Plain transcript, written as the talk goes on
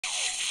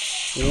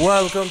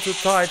Welcome to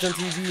Titan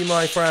TV,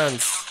 my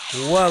friends.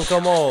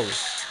 Welcome all.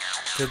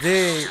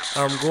 Today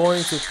I'm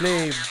going to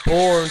play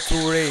Born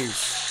to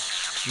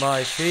Race,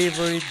 my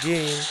favorite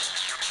game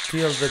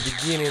till the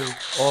beginning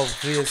of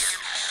this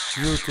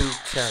YouTube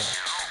channel.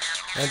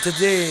 And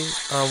today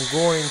I'm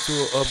going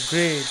to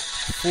upgrade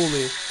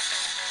fully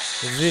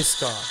this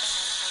car.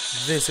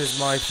 This is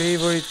my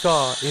favorite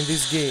car in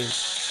this game.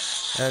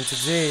 And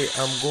today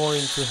I'm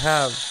going to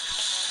have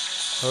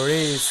a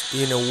race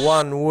in a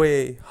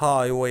one-way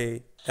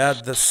highway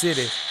at the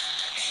city.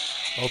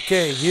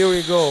 Okay, here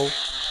we go.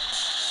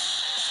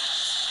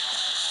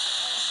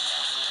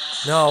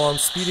 Now I'm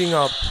speeding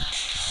up,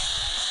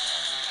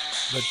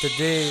 but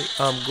today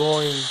I'm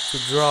going to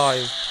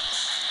drive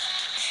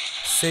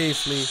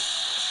safely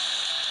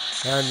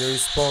and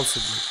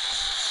responsibly.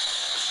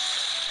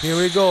 Here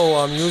we go.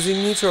 I'm using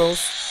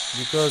nitros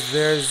because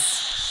there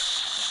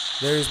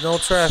is no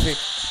traffic.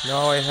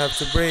 Now I have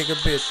to brake a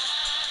bit.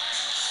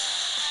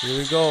 Here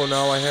we go.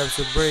 Now I have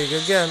to brake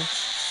again.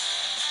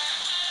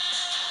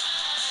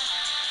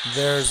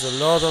 There's a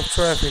lot of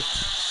traffic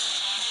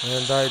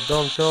and I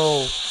don't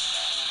know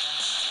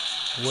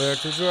where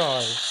to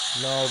drive.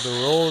 Now the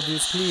road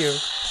is clear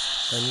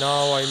and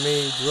now I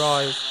may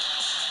drive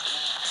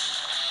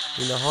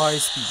in a high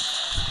speed.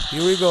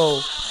 Here we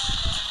go.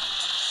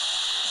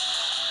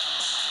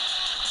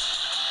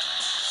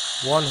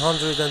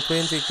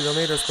 120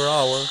 kilometers per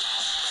hour.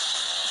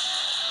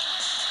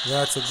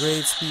 That's a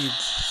great speed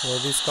for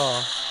this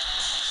car.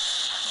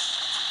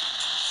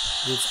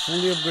 It's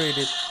fully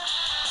upgraded.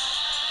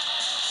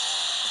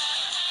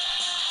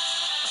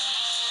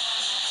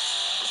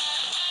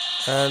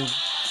 And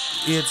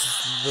it's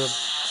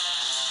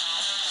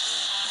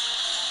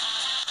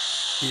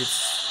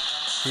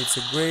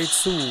a great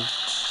SUV.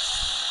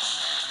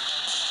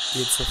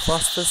 It's the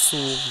fastest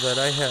SUV that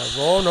I have.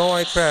 Oh no,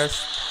 I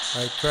crashed.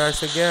 I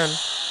crashed again.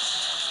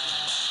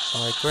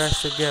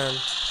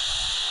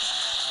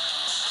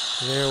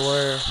 There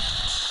were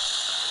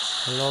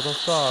a lot of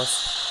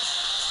cars.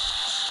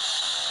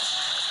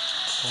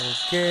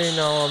 Okay,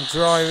 now I'm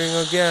driving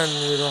again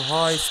with a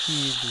high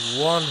speed,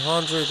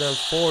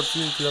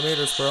 114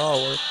 kilometers per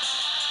hour,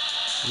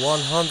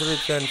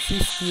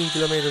 115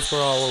 kilometers per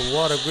hour.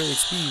 What a great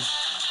speed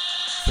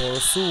for a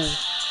SUV,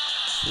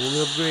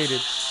 fully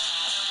upgraded.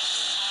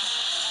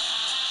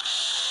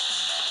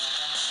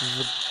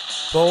 The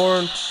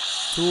Born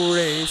to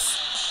Race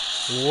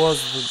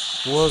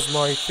was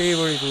my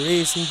favorite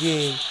racing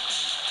game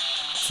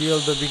till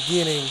the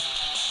beginning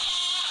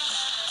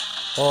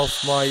of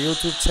my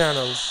YouTube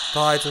channel,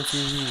 Titan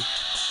TV.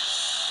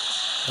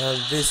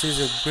 And this is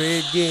a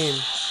great game.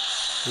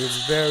 It's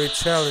very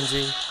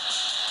challenging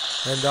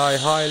and I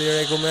highly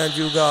recommend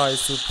you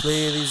guys to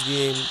play this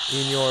game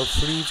in your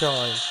free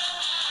time.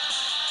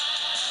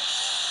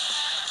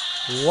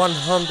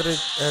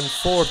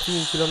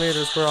 114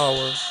 kilometers per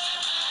hour.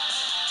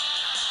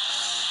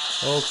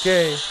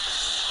 Okay.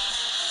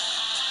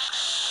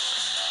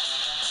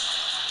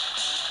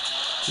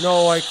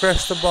 No, I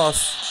crashed the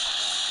bus.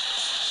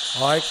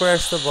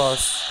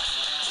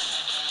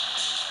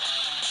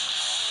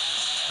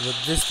 The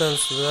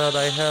distance that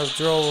I have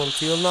driven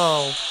till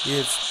now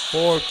is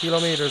 4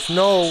 kilometers.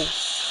 No!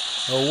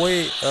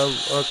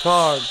 A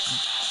car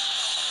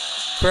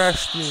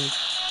crashed me.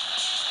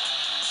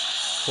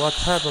 What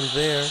happened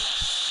there?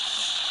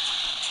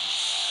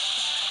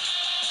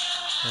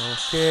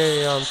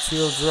 Okay, I'm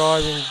still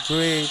driving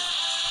great.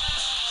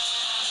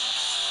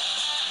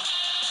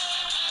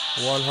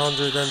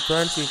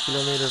 120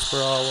 kilometers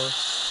per hour.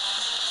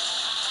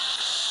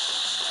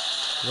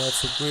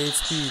 That's a great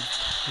speed.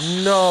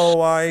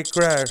 No, I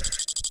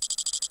crashed.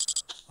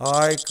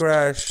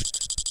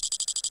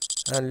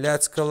 And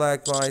let's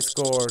collect my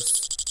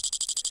scores.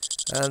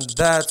 And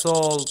that's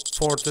all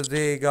for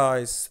today,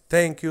 guys.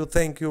 Thank you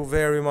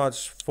very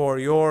much for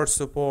your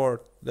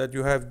support that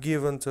you have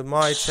given to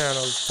my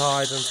channel,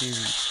 Titan TV.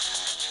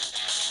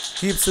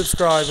 Keep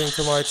subscribing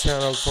to my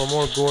channel for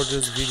more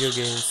gorgeous video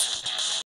games.